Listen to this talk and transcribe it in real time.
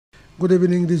Good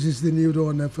evening, this is the New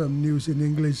Dawn FM News in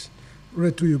English,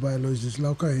 read to you by Aloysius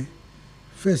Laukai.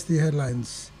 First, the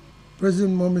headlines.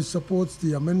 President Momis supports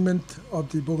the amendment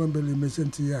of the Bougainville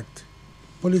Emergency Act.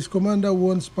 Police commander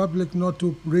warns public not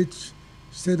to breach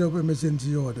state of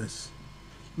emergency orders.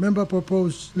 Member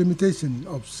proposed limitation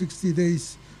of 60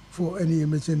 days for any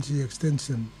emergency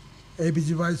extension.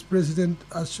 ABG Vice President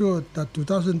assured that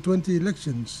 2020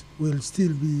 elections will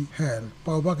still be held.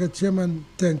 Paubaka Chairman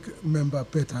thanked member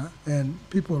PETA and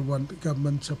people want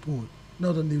government support.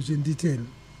 Now the news in detail.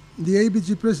 The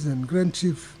ABG President, Grand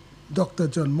Chief Dr.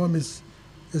 John Momis,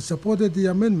 has supported the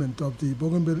amendment of the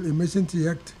Bougainville Emergency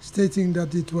Act, stating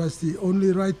that it was the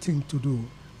only right thing to do.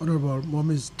 Honorable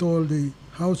Momis told the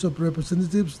House of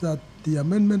Representatives that the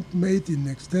amendment made in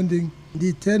extending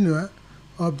the tenure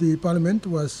of the Parliament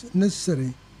was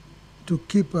necessary to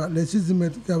keep a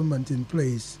legitimate government in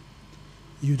place.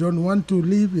 You don't want to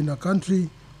live in a country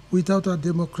without a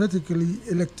democratically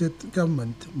elected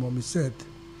government, Momis said.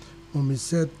 Momis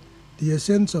said the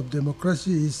essence of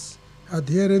democracy is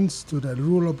adherence to the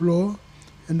rule of law,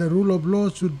 and the rule of law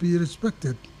should be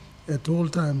respected at all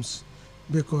times,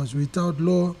 because without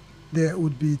law there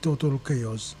would be total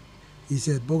chaos. He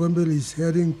said Bougainville is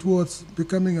heading towards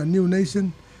becoming a new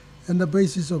nation, and the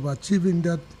basis of achieving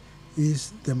that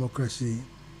is democracy.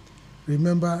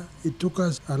 Remember, it took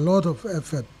us a lot of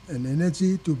effort and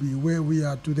energy to be where we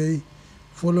are today,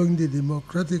 following the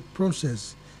democratic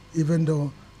process, even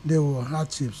though there were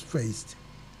hardships faced,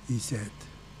 he said.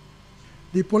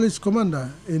 The police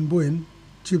commander in Buin,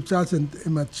 Chief Sergeant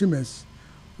Emma Chimes,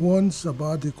 warns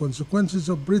about the consequences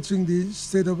of breaching the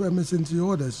state of emergency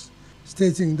orders,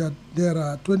 stating that there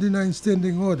are 29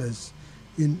 standing orders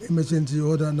in Emergency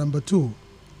Order Number 2.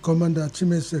 Commander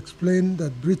Chimes explained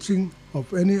that breaching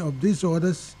of any of these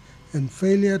orders and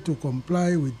failure to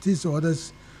comply with these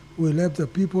orders will have the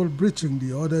people breaching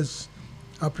the orders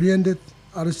apprehended,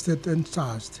 arrested, and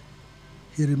charged.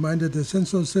 He reminded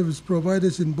essential service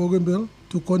providers in Bougainville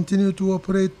to continue to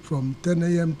operate from 10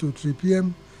 a.m. to 3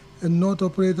 p.m. and not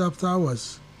operate after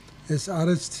hours, as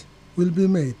arrests will be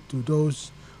made to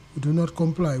those who do not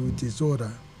comply with this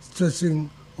order, stressing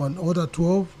on Order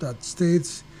 12 that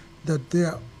states that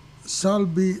there shall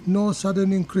be no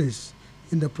sudden increase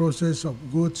in the process of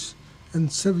goods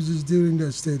and services during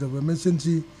the state of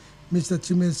emergency. Mr.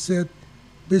 Chimes said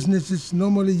businesses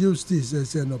normally use this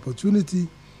as an opportunity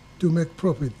to make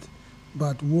profit,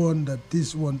 but warned that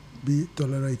this won't be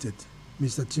tolerated.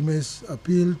 Mr. Chimes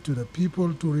appealed to the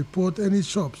people to report any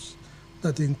shops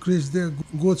that increase their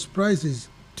goods prices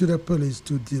to the police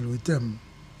to deal with them.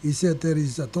 He said there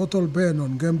is a total ban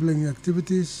on gambling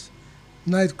activities,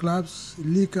 nightclubs,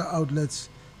 liquor outlets,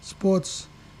 sports,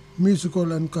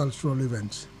 musical and cultural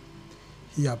events.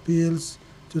 He appeals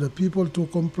to the people to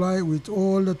comply with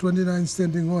all the 29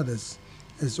 standing orders,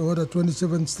 as Order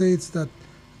 27 states that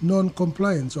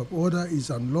non-compliance of order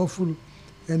is unlawful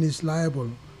and is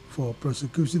liable for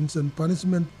prosecutions and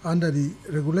punishment under the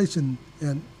regulation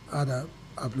and other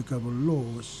applicable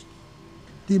laws.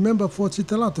 The member for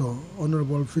Chitalato,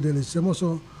 Honorable Fidelis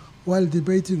Semoso, while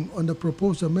debating on the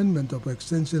proposed amendment of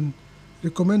extension,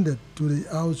 recommended to the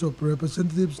House of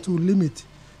Representatives to limit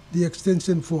the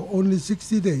extension for only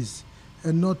 60 days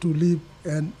and not to leave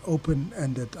an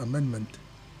open-ended amendment.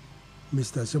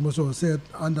 Mr. Semoso said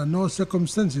under no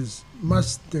circumstances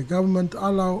must the government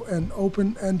allow an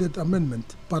open-ended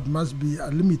amendment, but must be a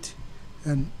limit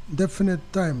and definite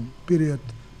time period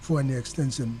for any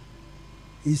extension.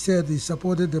 He said he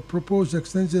supported the proposed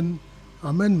extension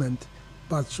amendment,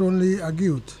 but strongly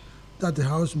argued that the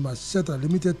House must set a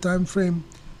limited time frame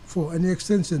for any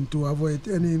extension to avoid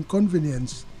any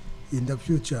inconvenience in the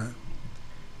future.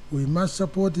 We must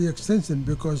support the extension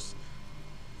because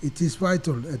it is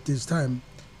vital at this time,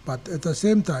 but at the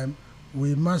same time,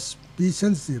 we must be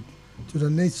sensitive to the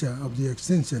nature of the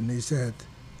extension, he said.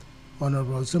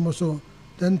 Honorable Semoso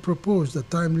then proposed a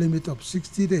time limit of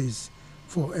 60 days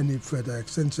for any further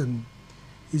extension.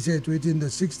 He said within the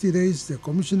 60 days, the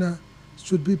Commissioner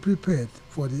should be prepared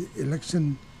for the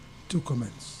election to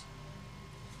commence.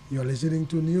 You are listening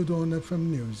to New Dawn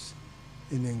FM News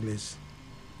in English.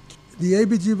 The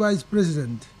ABG Vice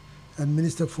President and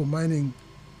Minister for Mining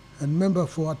and Member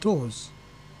for Atos,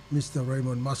 Mr.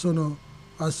 Raymond Masono,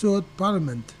 assured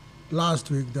Parliament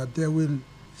last week that there will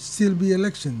still be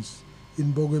elections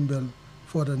in Bougainville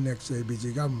for the next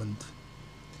ABG government.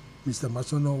 Mr.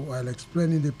 Masono, while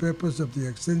explaining the purpose of the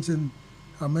extension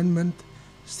amendment,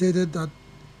 stated that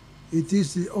it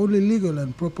is the only legal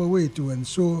and proper way to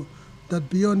ensure that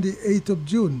beyond the 8th of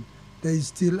June, there is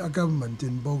still a government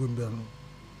in Bougainville.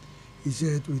 He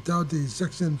said without the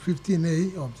Section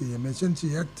 15A of the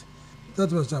Emergency Act,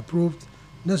 that was approved,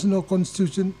 national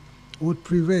constitution would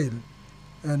prevail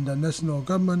and the national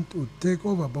government would take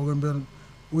over Bougainville,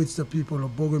 which the people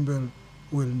of Bougainville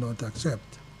will not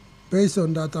accept. Based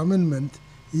on that amendment,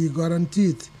 he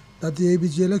guaranteed that the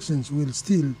ABG elections will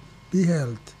still be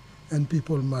held and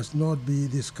people must not be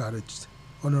discouraged.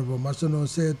 Honorable Masono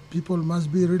said people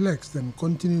must be relaxed and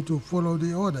continue to follow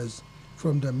the orders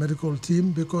from the medical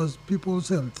team because people's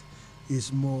health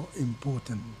is more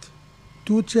important.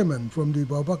 Two chairmen from the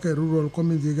Bawbaca Rural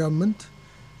Community Government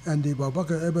and the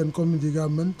Bawbaca Urban Community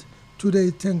Government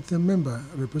today thanked the member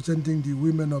representing the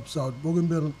women of South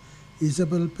Bougainville,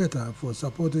 Isabel Peta, for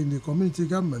supporting the community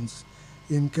governments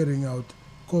in carrying out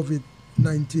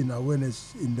COVID-19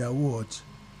 awareness in their wards.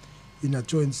 In a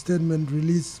joint statement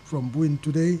released from Buin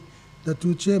today, the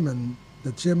two chairmen,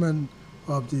 the chairman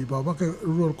of the Bawbaca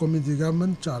Rural Community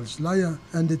Government, Charles Laya,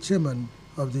 and the chairman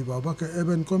of the Bawbaca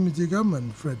Urban Community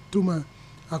Government, Fred Tuma,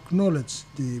 acknowledged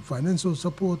the financial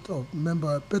support of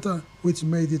member Peta, which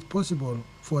made it possible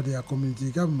for their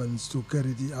community governments to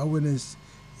carry the awareness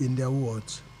in their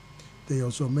wards. They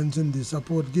also mentioned the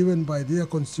support given by their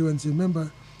constituency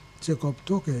member, Jacob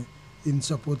Toke, in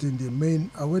supporting the main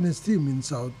awareness team in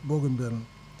South Bougainville.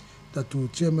 The two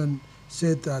chairmen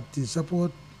said that the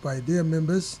support by their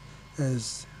members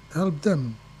has helped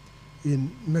them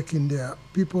in making their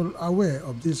people aware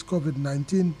of this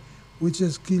COVID-19, which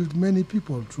has killed many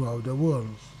people throughout the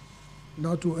world.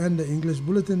 Now to end the English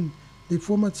bulletin, the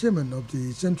former chairman of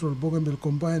the Central Bougainville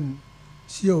Combined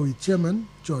COE chairman,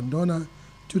 John Donner,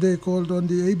 today called on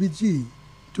the ABG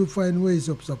to find ways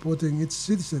of supporting its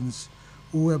citizens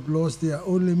who have lost their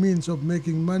only means of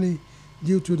making money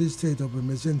due to the state of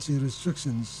emergency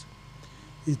restrictions.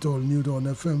 He told New Dawn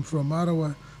FM from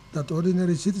Arawa that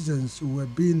ordinary citizens who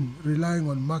have been relying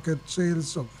on market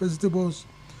sales of vegetables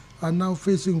are now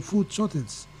facing food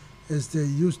shortage as they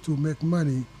used to make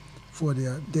money for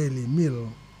their daily meal.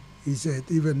 He said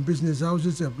even business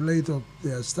houses have laid off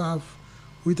their staff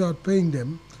without paying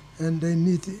them and they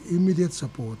need immediate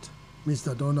support.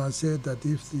 Mr. Donner said that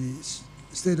if the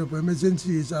state of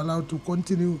emergency is allowed to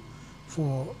continue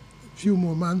for a few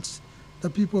more months, the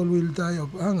people will die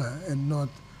of hunger and not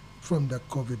from the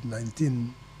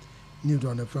COVID-19. New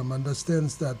Dawn FM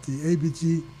understands that the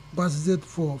ABG budgeted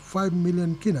for 5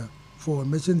 million kina for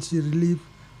emergency relief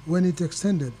when it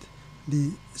extended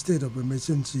the state of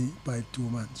emergency by 2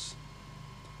 months.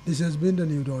 This has been the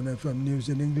New Dawn FM News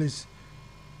in English.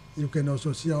 You can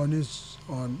also see our news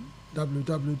on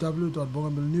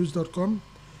www.bougainvillenews.com,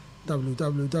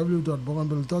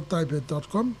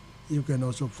 www.bougainville.taipei.com. You can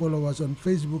also follow us on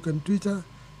Facebook and Twitter.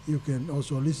 You can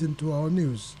also listen to our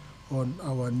news on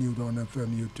our New Dawn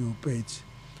FM YouTube page.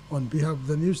 On behalf of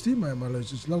the news team, I am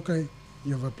Aloysius Laukai.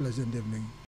 You have a pleasant evening.